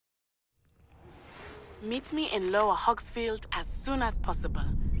Meet me in Lower Hogsfield as soon as possible.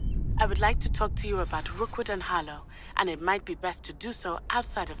 I would like to talk to you about Rookwood and Harlow, and it might be best to do so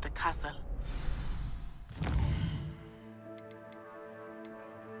outside of the castle.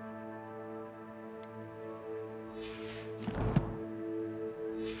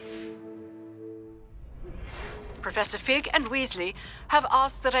 Professor Fig and Weasley have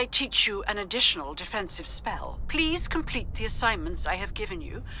asked that I teach you an additional defensive spell. Please complete the assignments I have given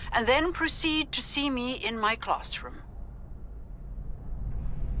you, and then proceed to see me in my classroom.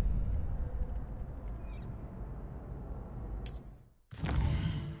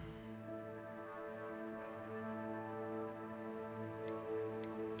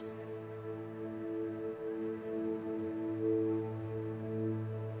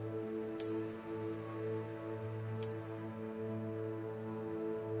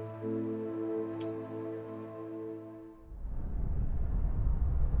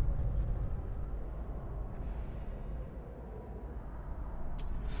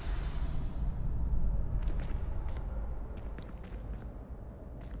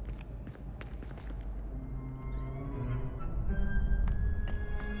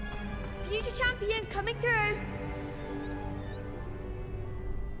 Future champion coming through.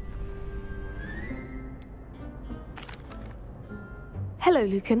 Hello,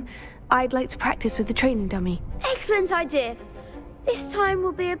 Lucan. I'd like to practice with the training dummy. Excellent idea. This time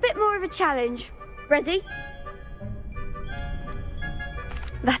will be a bit more of a challenge. Ready?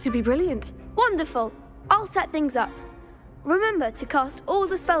 That'd be brilliant. Wonderful. I'll set things up. Remember to cast all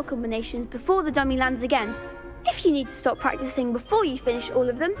the spell combinations before the dummy lands again. If you need to stop practicing before you finish all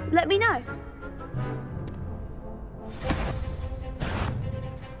of them, let me know.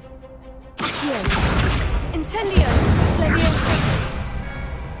 Incendio! Leviosa!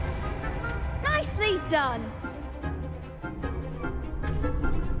 Nicely done!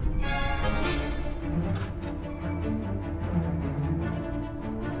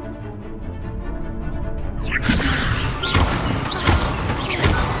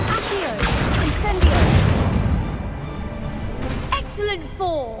 Accio! Incendio! Excellent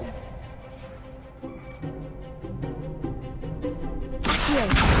form! Accio!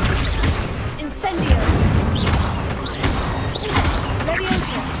 Incendio!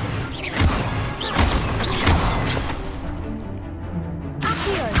 Leviosa!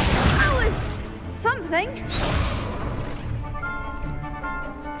 Accio! That was something.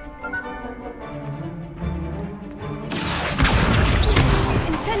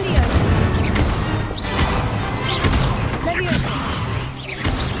 Incendio! Leviosa!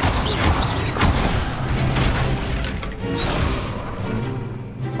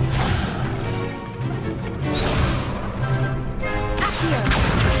 Accio!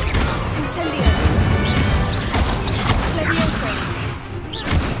 Incendio! Leviosa!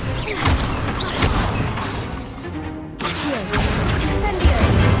 Accio! Incendio!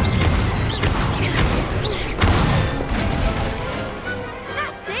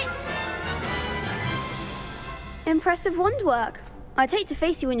 That's it! Impressive wand work. I'd hate to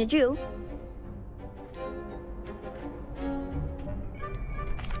face you in a duel.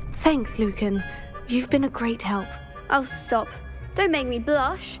 Thanks, Lucan. You've been a great help. Oh, stop. Don't make me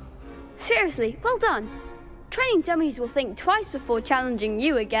blush. Seriously, well done. Training dummies will think twice before challenging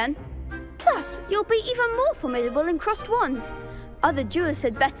you again. Plus, you'll be even more formidable in crossed wands. Other duelists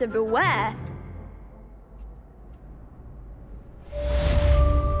had better beware.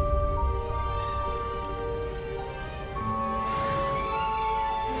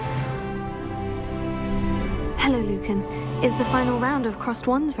 Hello, Lucan. Is the final round of crossed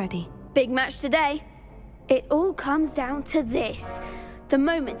wands ready? Big match today. It all comes down to this. The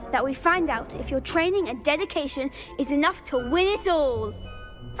moment that we find out if your training and dedication is enough to win it all.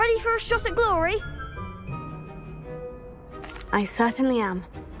 Ready for a shot at glory? I certainly am.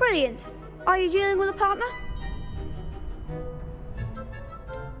 Brilliant. Are you dealing with a partner?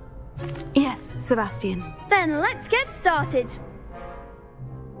 Yes, Sebastian. Then let's get started.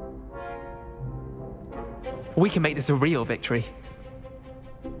 We can make this a real victory.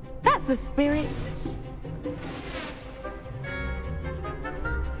 That's the spirit.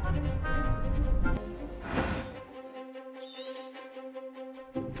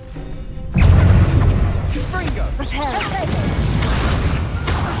 Fringo! Repel.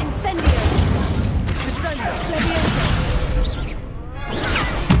 Incendio. Leviosa.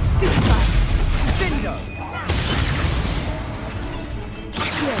 Stupefy. Vindo!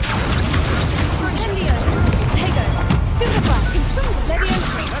 Incendio. Tego. Stupefy.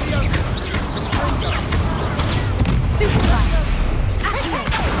 Leviosa. Stupefy. Accio.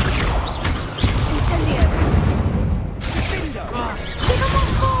 Incendio. Vindo! Give him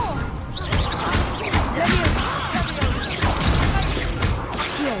one more.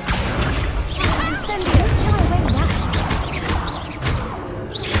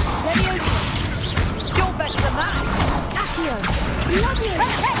 There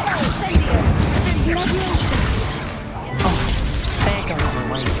goes my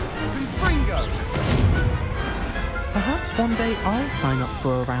way. Perhaps one day I'll sign up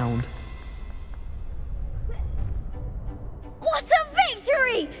for a round. What a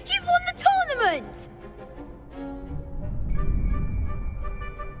victory! You've won the tournament!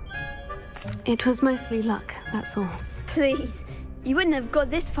 It was mostly luck, that's all. Please, you wouldn't have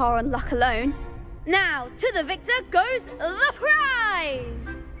got this far on luck alone. Now, to the victor goes the prize!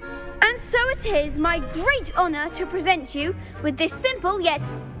 And so it is my great honour to present you with this simple yet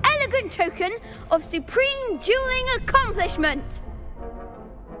elegant token of supreme dueling accomplishment.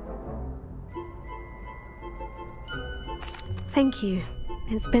 Thank you.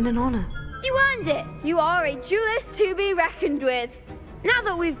 It's been an honour. You earned it. You are a duelist to be reckoned with. Now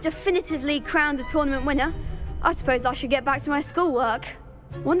that we've definitively crowned the tournament winner, I suppose I should get back to my schoolwork.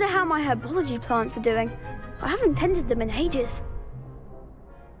 Wonder how my herbology plants are doing. I haven't tended them in ages.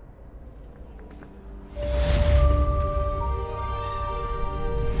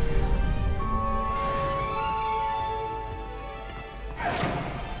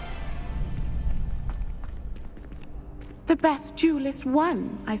 The best duelist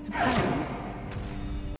won, I suppose.